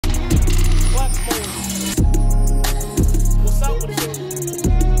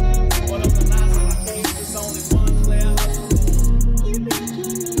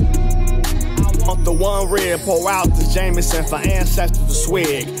sun red, pour out the Jameson for ancestors to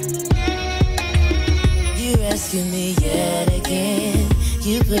swig. You rescue me yet again.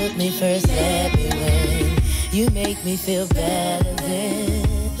 You put me first everywhere. You make me feel better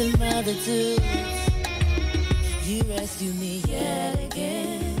than the mother dudes. You rescue me yet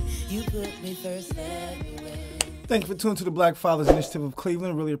again. You put me first everywhere. Thank you for tuning to the Black Fathers Initiative of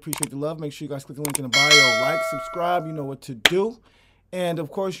Cleveland. Really appreciate the love. Make sure you guys click the link in the bio. Like, subscribe. You know what to do. And,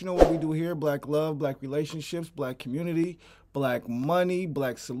 of course, you know what we do here. Black love, black relationships, black community, black money,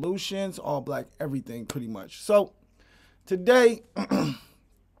 black solutions, all black everything pretty much. So, today,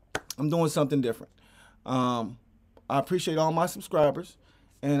 I'm doing something different. I appreciate all my subscribers.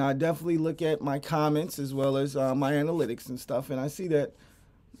 And I definitely look at my comments as well as my analytics and stuff. And I see that,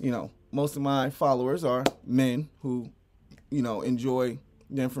 you know, most of my followers are men who, you know, enjoy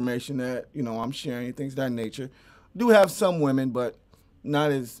the information that, you know, I'm sharing, things of that nature. Do have some women, but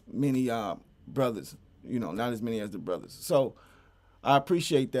not as many brothers, you know, not as many as the brothers. So I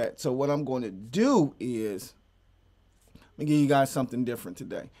appreciate that. So what I'm going to do is I'm going to give you guys something different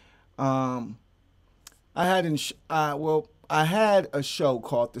today. I had a show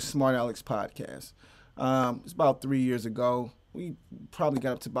called the Smart Alex Podcast. It's about 3 years ago. We probably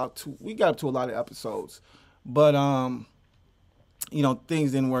got up to about two. We got up to a lot of episodes, but you know,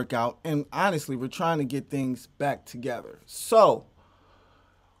 things didn't work out. And honestly, we're trying to get things back together. So,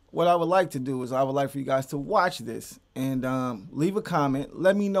 what I would like to do is I would like for you guys to watch this and leave a comment.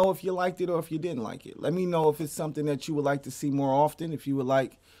 Let me know if you liked it or if you didn't like it. Let me know if it's something that you would like to see more often. If you would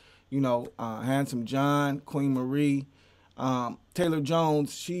like, you know, Handsome John, Queen Marie. Taylor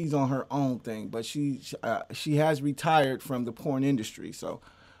Jones, she's on her own thing, but she has retired from the porn industry. So,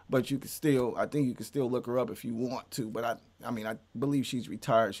 but you can still, I think you can still look her up if you want to. But I mean, I believe she's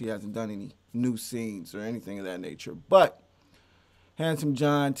retired. She hasn't done any new scenes or anything of that nature. But Handsome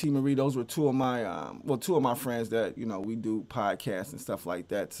John, T. Marie, those were two of my friends that, you know, we do podcasts and stuff like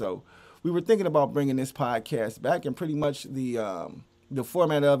that. So we were thinking about bringing this podcast back, and pretty much the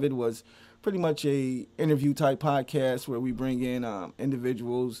format of it was pretty much a interview type podcast where we bring in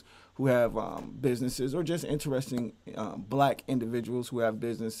individuals who have businesses, or just interesting black individuals who have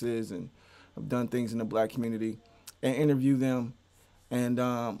businesses and have done things in the black community, and interview them and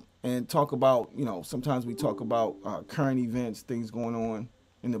talk about, you know, sometimes we talk about current events, things going on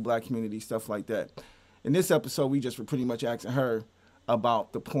in the black community, stuff like that. In this episode, we just were pretty much asking her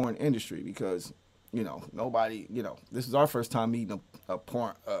about the porn industry because, you know, nobody, you know, this is our first time meeting a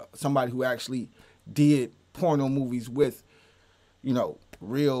porn, somebody who actually did porno movies with, you know,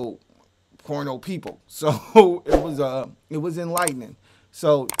 real porno people. So it was enlightening.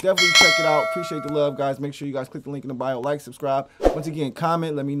 So definitely check it out. Appreciate the love, guys. Make sure you guys click the link in the bio, like, subscribe. Once again,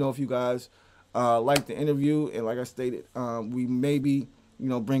 comment. Let me know if you guys like the interview. And like I stated, we may be, you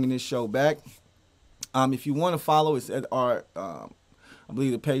know, bringing this show back. If you want to follow, it's at our I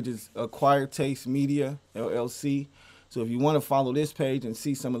believe the page is Acquired Taste Media, LLC. So if you want to follow this page and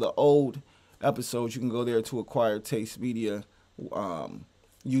see some of the old episodes, you can go there to Acquired Taste Media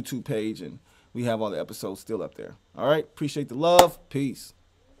YouTube page, and we have all the episodes still up there. All right? Appreciate the love. Peace.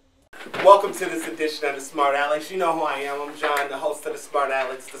 Welcome to this edition of the Smart Alex. You know who I am. I'm John, the host of the Smart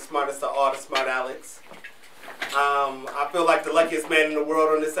Alex, the smartest of all the Smart Alex. I feel like the luckiest man in the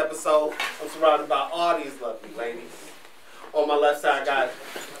world on this episode. I'm surrounded by all these lovely ladies. On my left side, I got,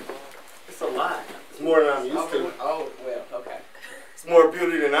 it's a lot. It's more than I'm used to. Oh, well, okay. It's more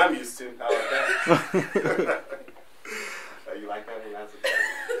beauty than I'm used to. How about that? Oh, you like that one? That's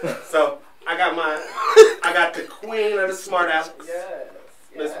okay. So, I got the queen of the Smart Alex. Yes.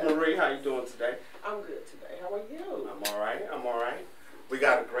 Miss Marie, how you doing today? I'm good today. How are you? I'm all right. We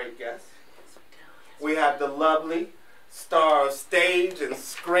got a great guest. We have the lovely star of stage and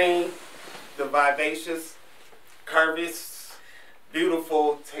screen, the vivacious, curvous,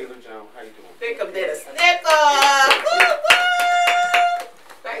 beautiful Taylor Jones. How you doing? Think a bit of snicker.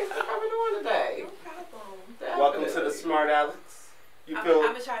 Thanks for coming on today. No problem. Welcome to the Smart Alex. I'm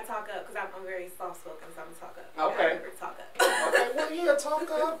going to try to talk up because I'm very soft-spoken, so I'm going to talk up. Okay. Talk up. Okay, well, yeah,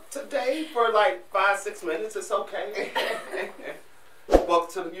 talk up today for like 5-6 minutes. It's okay.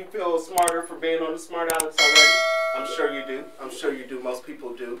 Welcome to, you feel smarter for being on the Smart Alex already? I'm sure you do. I'm sure you do. Most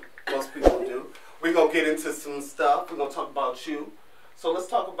people do. We're going to get into some stuff. We're going to talk about you. So let's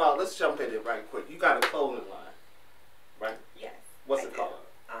jump in it right quick. You got a clothing line, right? Yes. What's it called?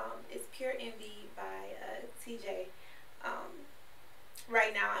 It's Pure Envy by TJ.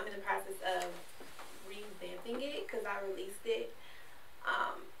 Right now I'm in the process of revamping it because I released it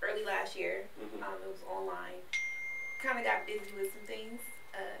early last year. It was online. Kind of got busy with some things.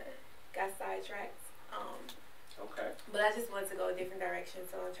 Got sidetracked. Okay. But I just wanted to go a different direction,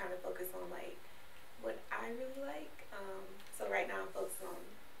 so I'm trying to focus on like what I really like. So right now I'm focused on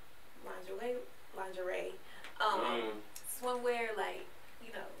lingerie, swimwear, like,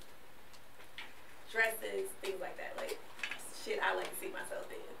 you know, dresses, things like that. Like, shit I like to see myself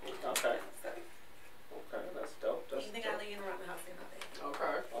in. Okay. So, Okay, that's dope. That's anything dope. I lay in around the house in all day.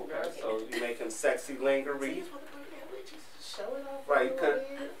 Okay. Okay, so you making sexy lingerie. Show it off. Right,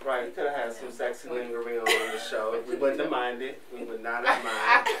 you could have had some sexy lingerie on the show. We wouldn't have minded. We would not have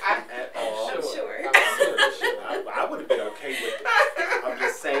minded at all. Sure. I would have been okay with it. I'm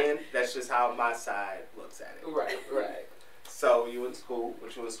just saying, that's just how my side looks at it. Right, right. So you in school?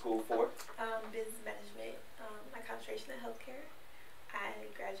 What you in school for? Business management. My concentration in healthcare. I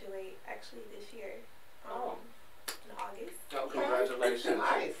graduate actually this year. In August. Okay. Congratulations.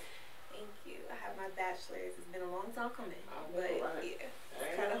 Nice. Thank you. I have my bachelor's. It's been a long time coming, but right. yeah,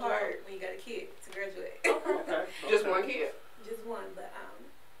 it's kind of hard when you got a kid to graduate. Okay. Just one kid? Just one, but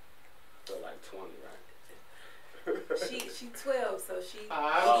So like 20, right? she 12, so she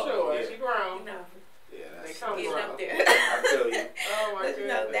I'm sure. Yeah. She grown. you know Yeah, that's Come getting on. up there. I feel you. Oh my But you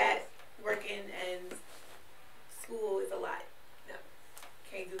know goodness. that working and school is a lot. No,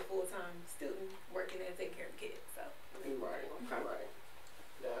 can't do full time student working and taking care of kids. So Right. Okay. Right.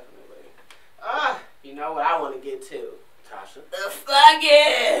 Definitely. You know what I want to get to? Tasha. The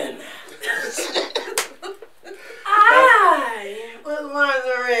fucking. I was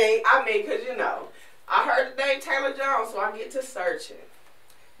wondering. I mean, cause you know, I heard the name Taylor Jones, so I get to searching.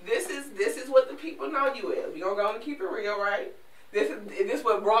 This is what the people know you as. We gonna go and keep it real, right? Is this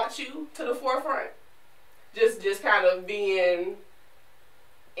what brought you to the forefront? Just kind of being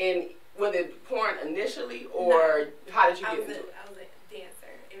in, was it porn initially, or how did you get into it? I was a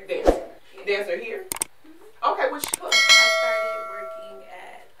dancer. Dancer. Yeah. Dancer here? Okay, which club? I started working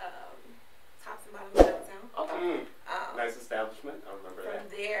at Tops and Bottoms downtown. Okay. Nice establishment. I remember From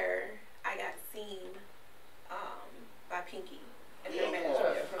that. there, I got seen by Pinky and Yeah. her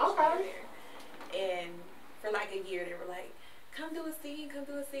management approached Okay. me there. And for like a year, they were like, come do a scene, come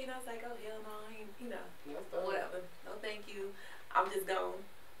do a scene. I was like, oh, hell no, I ain't, you know, whatever. No, thank you. I'm just going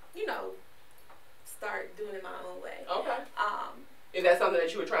to, you know, start doing it my own way. Okay. Is that something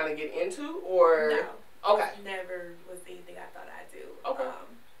that you were trying to get into, or? No. Okay. Never was anything I thought I'd do. Okay.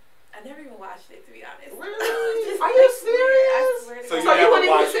 I never even watched it, to be honest. Really? Just Are you like weird. I serious? swear to So God. So you wouldn't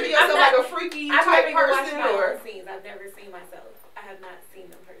even watched consider it? yourself I'm like not- a freaky I've type never even watched person, my or? own scenes. I've never seen myself. I have not seen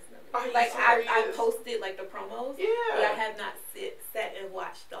them personally. Are you Like I serious? posted like the promos, but I Yeah. have not sat and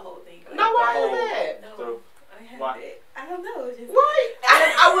watched the whole thing. Like, No, why whole- is that? No, So, I why? haven't. I don't know. It's just What?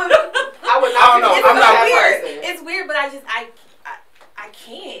 I would not. I don't know. It's I'm so not a weird. person. It's weird, but I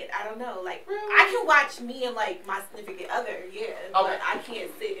can't. I don't know. Like Really? I can watch me and like my significant other, yeah, Okay. but I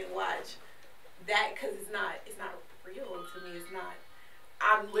can't sit and watch that because it's not real to me. It's not.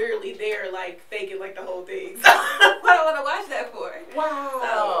 I'm literally there like faking like the whole thing. So what I want to watch that for? Wow.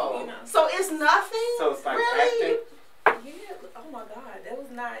 So, you know. So it's nothing? So it's like really? acting. Yeah. Oh my God, that was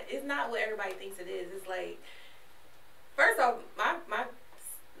not. It's not what everybody thinks it is. It's like, first off, my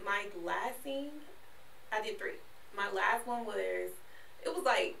last scene, I did 3. My last one was, it was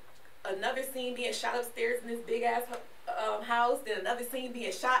like another scene being shot upstairs in this big ass house, then another scene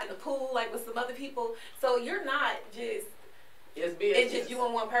being shot in the pool like with some other people. So you're not just. It's business. It's just you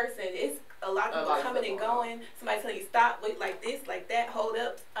and one person. It's a lot of people coming and going. Somebody telling you stop, wait, like this, like that, hold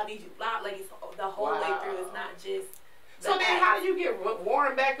up. I need you blocked. Like it's the whole way through. It's not just. So then, how do you get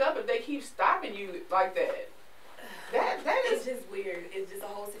warmed back up if they keep stopping you like that? That It's is. just weird. It's just a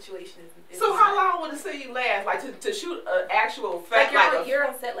whole situation. It's So not- how long would the scene last? Like to shoot an actual fact, Like you're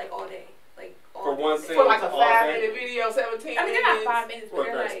on set like all day, like all For one day. scene? for like a all 5-minute video, 17 I mean, they're minutes. not 5 minutes, but What,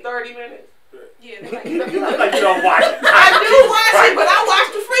 they're like 30 minutes. yeah, they're like Like you don't watch it. I do watch it, but I watch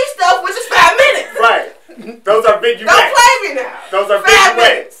the free stuff, which is 5 minutes. Right. Those are big Don't play me now. Those are 5 big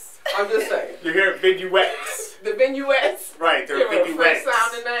minutes. I'm just saying. You hear vignettes. The vignettes. Right, they're Give it a French vignettes.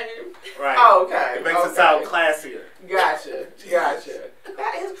 sounding name. Right. Oh, okay. It makes okay. it sound classier. Gotcha.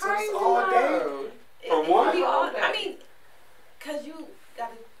 That is So crazy. it's all day? though. For it one? can be all, All day. I mean, cause you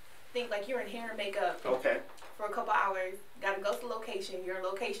gotta think like you're in hair and makeup Okay. for a couple hours. Gotta go to location. You're in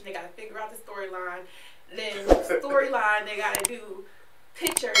location. They gotta figure out the storyline. Then storyline, they gotta do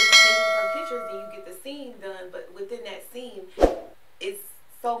pictures. Then from pictures, then you get the scene done. But within that scene, it's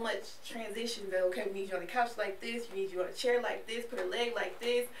so much transition. That okay, we need you on the couch like this. We need you on a chair like this. Put a leg like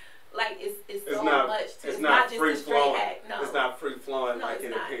this. Like it's so not, much. it's not not just free a straight flowing. act. No, It's not free flowing no, like it's it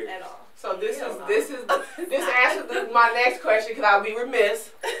not appears. at all. So this answers my next question because I'll be remiss.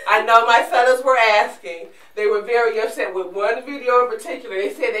 I know my fellas were asking. They were very upset with one video in particular.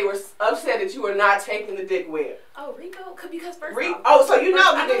 They said they were upset that you were not taking the dick with. Oh, Rico? Because first off. Oh, so you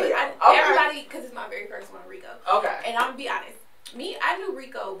know the video. Everybody, because it's my very first one, Rico. Okay. And I'm going to be honest. I knew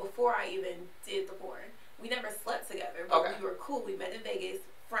Rico before I even did the porn. We never slept together, but we were cool. We met in Vegas,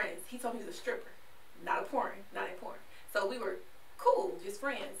 friends. He told me he was a stripper, not in porn. So we were cool, just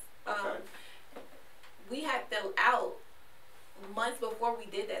friends. We had fell out months before we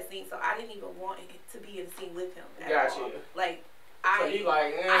did that scene, so I didn't even want to be in the scene with him at all. Like, I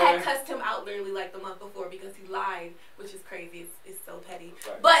had cussed him out literally like the month before because he lied, which is crazy. It's so petty.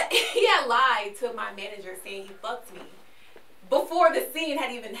 Right. But he had lied to my manager saying he fucked me before the scene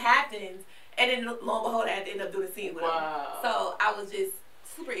had even happened, and then lo and behold, I had to end up doing the scene with him. So I was just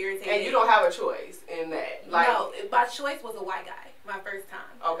super irritated. And you don't have a choice in that. Like, no, my choice was a white guy, my first time.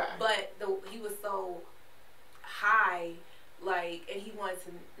 Okay. But he was so high, like, and he wanted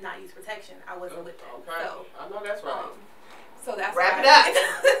to not use protection. I wasn't with that. Okay. So, I know that's right. So that's wrap it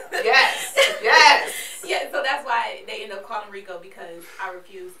up. Yes. Yeah. So that's why they end up calling Rico, because I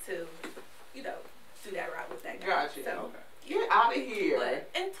refused to, do that route with that guy. Gotcha. So, okay. Get out of here. But,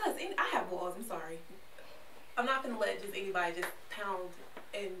 and plus, I have balls. I'm sorry. I'm not gonna let just anybody just pound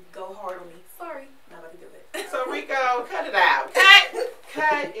and go hard on me. Sorry, not about to do it. So Rico, cut it out.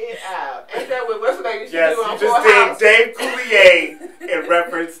 Cut it out. Ain't that what what's the name you should yes, do on you Full just House? did Dave Coulier in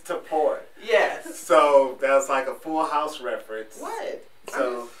reference to porn. Yes. So that was like a Full House reference. What?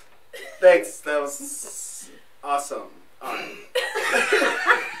 So thanks. That was awesome. Alright.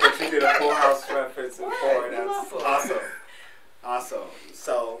 But you did a Full House reference in porn. That's awesome. Awesome.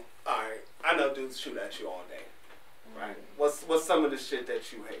 So, alright. I know dudes shoot at you all day. Right? What's some of the shit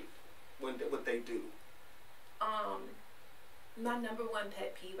that you hate? What they do? My number one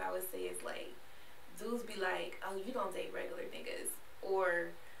pet peeve I would say is like dudes be like, oh, you don't date regular niggas,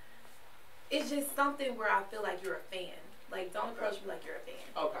 or it's just something where I feel like you're a fan. Like, don't approach me like you're a fan.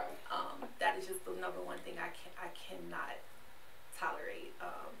 Okay. That is just the number one thing I cannot tolerate.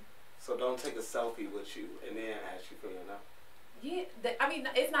 So don't take a selfie with you and then ask you for your number. Yeah, I mean,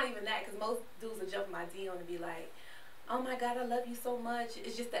 it's not even that, because most dudes will jump in my DM and be like, oh my God, I love you so much.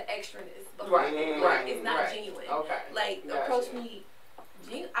 It's just the extraness. Right. It's not genuine. Okay. Like, approach me.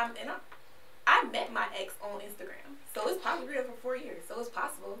 I met my ex on Instagram, so it's probably real for 4 years. So it's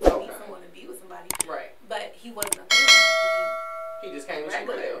possible to meet someone and be with somebody. Right. But he wasn't a fan. He just came with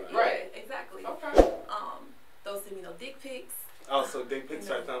regular. you. Right. Exactly. Okay. Don't send me no dick pics. Oh, so dick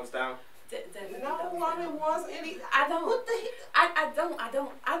pics are thumbs down? No, woman wants any. I don't. What the heck? I'm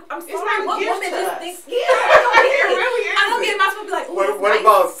sorry. Not What woman just us. thinks? Yeah, it really is. I don't get. Am I supposed to be like? What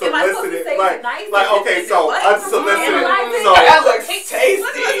about solicited? Like okay, so unsolicited. So that looks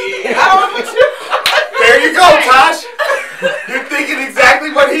tasty. There you go, Tosh. You're thinking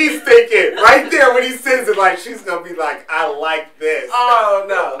exactly what he's thinking. Right there when he says it, like she's gonna be like, I like this. Oh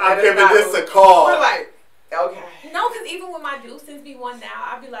no, I'm giving this a call. We're like, okay. No, because even when my dude sends me one now,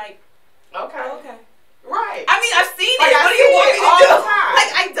 I'd be like, okay. Right. I mean, I've seen like, it. What do you want me to all do? The time.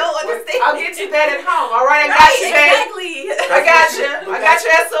 Like, I don't understand. I'll get you that at home. All right, I got you, babe. Exactly. I got you. I got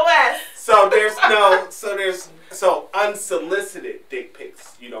your SOS. So there's unsolicited dick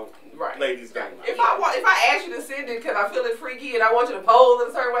pics. You know, ladies don't like. If I ask you to send it because I feel it freaky and I want you to pose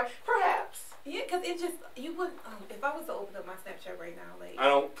in a certain way, perhaps. Yeah, because it just, you wouldn't, if I was to open up my Snapchat right now, like.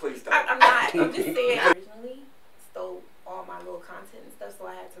 Please don't. I'm not. I'm just saying. I originally stole all my little content and stuff, so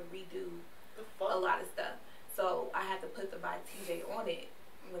I had to redo a lot of stuff. So I had to put the by TJ on it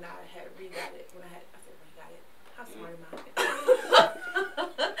when I had regot it. I said regot it. How smart am I?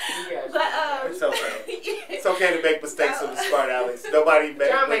 But it's okay. It's okay to make mistakes on the smart Alex. Nobody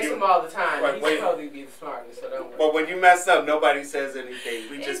John makes them all the time. Right, he's supposed to be the smartest, so don't worry. But when you mess up, nobody says anything.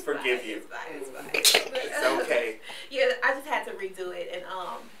 We just forgive you. It's fine. It's okay. Yeah, I just had to redo it, and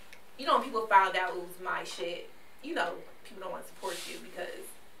when people found out it was my shit, people don't want to support you because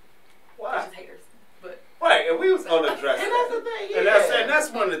they're just haters. But right, and we was gonna address and that. that's the thing, yeah. And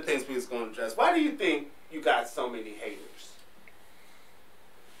that's one of the things we was gonna address. Why do you think you got so many haters?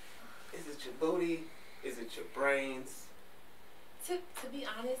 Is it your booty? Is it your brains? To be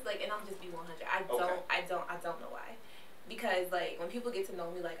honest, like, and I'm just be 100. I don't know why. Because like when people get to know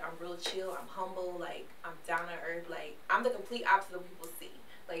me, like I'm real chill, I'm humble, like I'm down to earth, like I'm the complete opposite of what people see.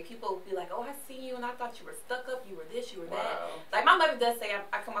 Like people be like, oh, I see you and I thought you were stuck up, you were this, you were that. Like my mother does say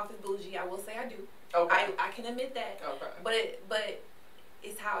I come off as bougie. I will say I do. Okay. I can admit that. Okay. But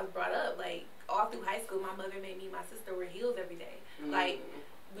it's how it's brought up. Like all through high school, my mother made me and my sister wear heels every day. Like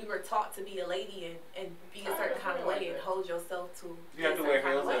we were taught to be a lady and be a certain kind of way and hold yourself to. You have to wear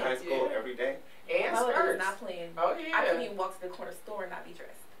heels in high school every day. And my mother was skirts. not playing. Oh yeah. I couldn't even walk to the corner store and not be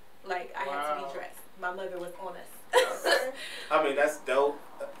dressed. Like I had to be dressed. My mother was on us. I mean, that's dope,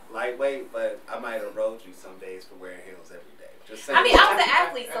 lightweight, but I might have rode you some days for wearing heels every day. Just saying. I mean, I was an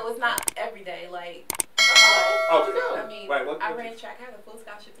athlete, so it's not every day. Like, I mean, right, I ran track. I had a full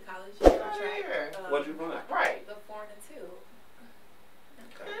scholarship to college. Track. What'd you run? Right. The 4 and 2.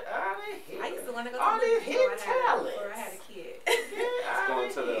 I I used to want to go all to this the hit talent. before I had a kid. Going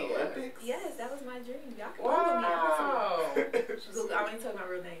to the Olympics? Yes, that was my dream. Y'all can Google me. I won't tell you my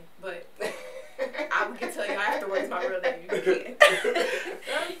real name, but I can tell you afterwards my real name. You can.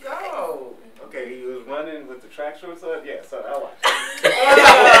 Let's go. Okay, he was running with the track shorts on? Yeah, so I watched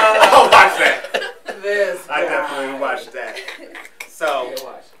that. I'll watch that. This I definitely watched that. So,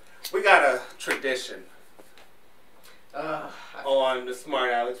 we got a tradition on the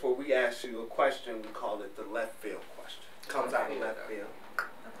Smart Alex where we ask you a question. We call it the left field question. Comes out of left field. Okay.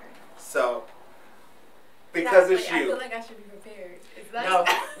 So, because it's you. I feel like I should be prepared. No,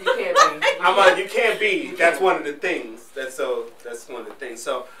 you can't be. You can't be. That's one of the things. That's one of the things.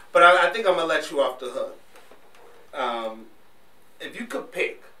 So, but I think I'm gonna let you off the hook. If you could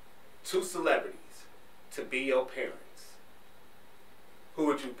pick 2 celebrities to be your parents, who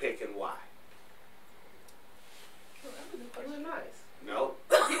would you pick and why? Really nice. No.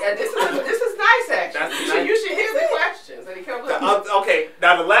 Yeah, this is nice actually. You should hear the questions that he comes up. Okay,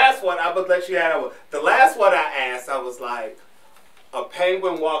 now the last one, I'm gonna let you have that one. The last one I asked, I was like, a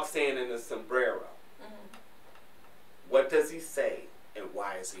penguin walks in a sombrero. Mm-hmm. What does he say and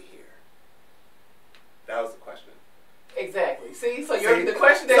why is he here? That was the question. Exactly. See, so you're the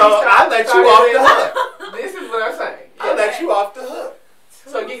question that I let you off the hook. This is what I'm saying. I let you off the hook.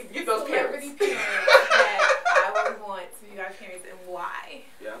 So get those parents. That I would want to be my parents and why.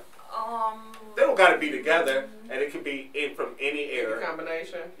 Yeah. They don't gotta be together, and it could be from any era. Any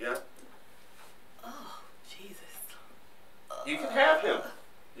combination. Yeah. Oh, Jesus. You can have him.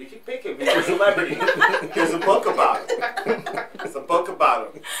 You can pick him. He's a celebrity. There's a book about him. There's a book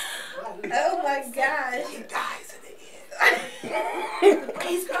about him. Oh my gosh. He dies in the end.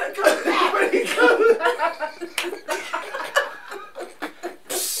 He's gonna come back. When he comes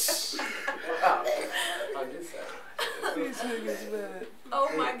Oh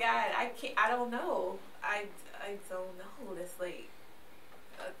my God, I don't know. I don't know. That's like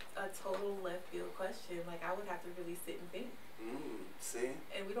a total left field question. Like I would have to really sit and think. See?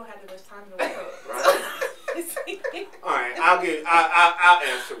 And we don't have that much time in the world. Right. Alright, I'll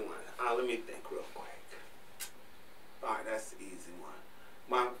answer one. Let me think real quick. Alright, that's the easy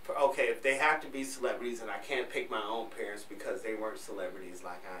one. Okay, if they have to be celebrities and I can't pick my own parents because they weren't celebrities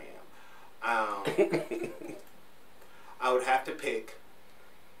like I am. I would have to pick.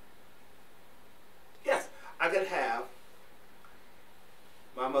 Yes, I could have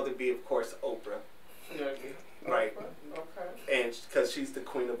my mother be, of course, Oprah. Okay. Right. Okay. And because she's the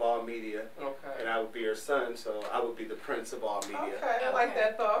queen of all media. Okay. And I would be her son, so I would be the prince of all media. Okay, I like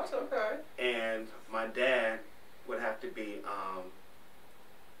that thought. Okay. And my dad would have to be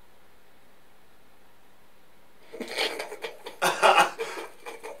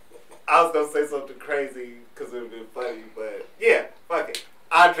I was gonna say something crazy because it would be funny, but yeah, fuck it.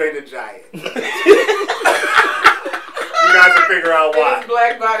 Andre the Giant. You guys can figure out why. In his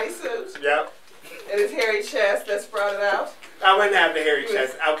black bodysuit. Yep. And his hairy chest that's sprouted out. I wouldn't have the hairy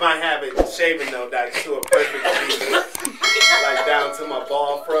chest. I might have it shaven though, that to a perfect degree, like down to my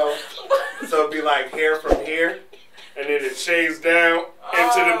ball fro. So it'd be like hair from here, and then it shaves down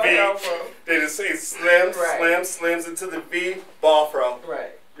into the V. Then it slims into the V, ball fro.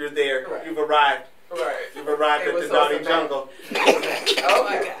 Right. You're there. Right. You've arrived. Right. You've arrived at the naughty jungle. Oh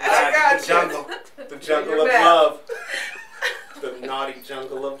my God. I got the jungle. The jungle of love. The naughty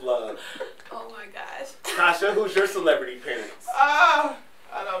jungle of love. Oh my gosh. Tasha, who's your celebrity parents? I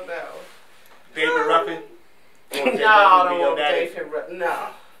don't know. David Ruffin? No, I don't want David Ruffin.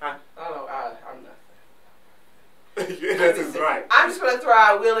 No. Huh? I don't. I'm not. Yeah, that's right. I'm just gonna throw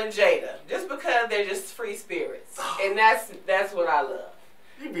out Will and Jada, just because they're just free spirits, and that's what I love.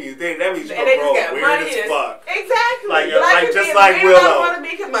 That means you're gonna They grow just got weird money as fuck. Exactly. Like just like Willow. I want to be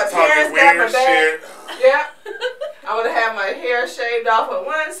because my parents got my back. Shit. Yeah. I want to have my hair shaved off on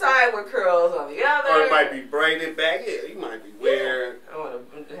one side with curls on the other. Or it might be braided back. Yeah, you might be wearing. I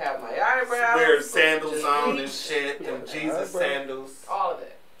want to have my eyebrows. Wear sandals on and shit, and Jesus sandals. All of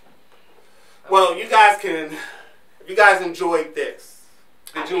it. Well, you guys can. If you guys enjoyed this,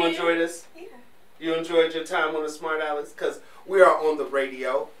 did you enjoy this? Yeah. You enjoyed your time on the Smart Alex? Because we are on the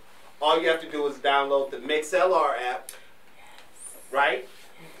radio. All you have to do is download the MixLR app, right?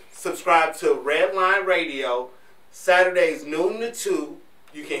 subscribe to Redline Radio, Saturdays noon to 2.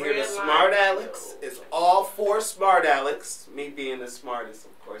 You can hear the Smart Alex. It's all 4 Smart Alex. Me being the smartest,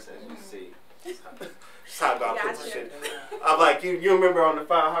 of course, as you see. That's how I put the shit. I'm like, you remember on the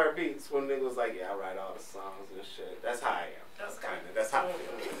 5 Heartbeats when it was like, yeah, I write all the songs and shit. That's how I am. That's how I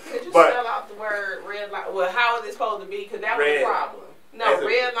feel. Could you spell out the word red line? Well, how is it supposed to be? Because that was the problem. No,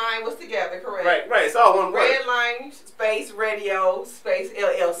 red line was together, correct? Right. It's all one word. Red line space radio space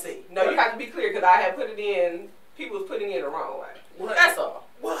LLC. No, you have to be clear because I had put it in. People was putting it in the wrong way. What? That's all.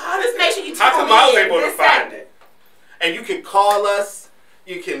 Well, how does make sure you how come I was able to find it? And you can call us.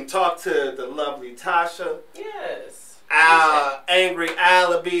 You can talk to the lovely Tasha. Yes. Angry Al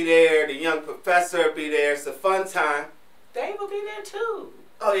will be there. The young professor will be there. It's a fun time. Dave will be there too.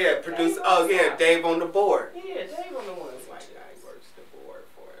 Oh yeah, producer. Oh yeah, Dave on the board. Yeah, Dave on the one. White guy works the board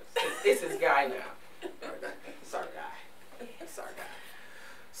for us. This is guy now. Sorry guy.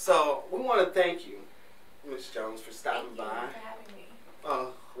 So we want to thank you, Ms. Jones, for stopping by. Thank you for having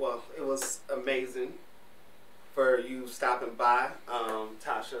me. Well, it was amazing for you stopping by.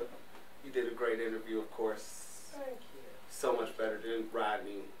 Tasha, you did a great interview, of course. Thank you. So much better than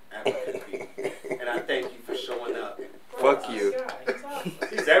Rodney ever could be. And I thank you for showing up. Fuck you.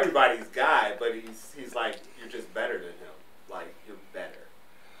 He's everybody's guy, but he's like, you're just better than him. Like, you're better.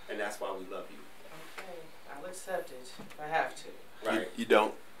 And that's why we love you. Okay, I'll accept it if I have to. Right? You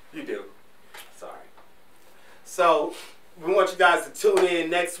don't. You do. Sorry. So, we want you guys to tune in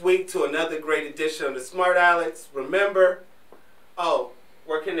next week to another great edition of the Smart Alex. Remember,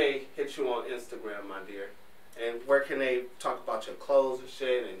 where can they hit you on Instagram, my dear? And where can they talk about your clothes and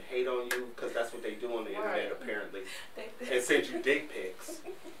shit and hate on you? Because that's what they do on the internet, apparently. And send you dick pics.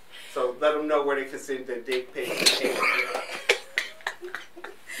 So let them know where they can send their dick pics and hate on you.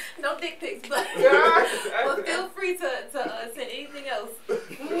 No dick pics, but well, feel free to send anything else.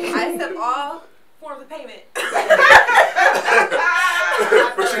 I accept all forms of payment. But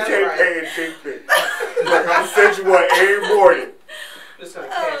you can't pay a dick pic. Like, I'm going to send you one every morning. Just going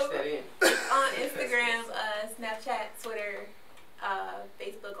to cash that in. On Instagram, Snapchat, Twitter,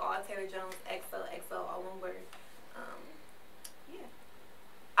 Facebook, all Taylor Jones, XO, all one word. Yeah.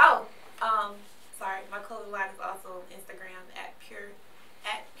 Sorry, my clothing line is also on Instagram at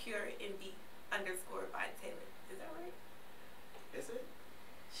pureenvy _ by Taylor. Is that right? Is it?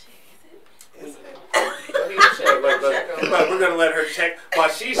 Shit, is it? Is it? Look, we're gonna let her check. While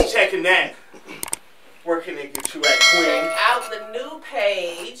she's checking that, where can they get you at, Queen? Check out the new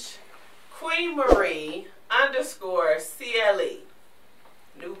page, Queen Marie _CLE.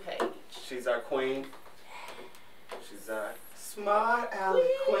 New page. She's our queen. She's our Smart Alex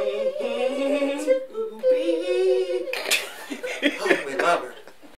Queen.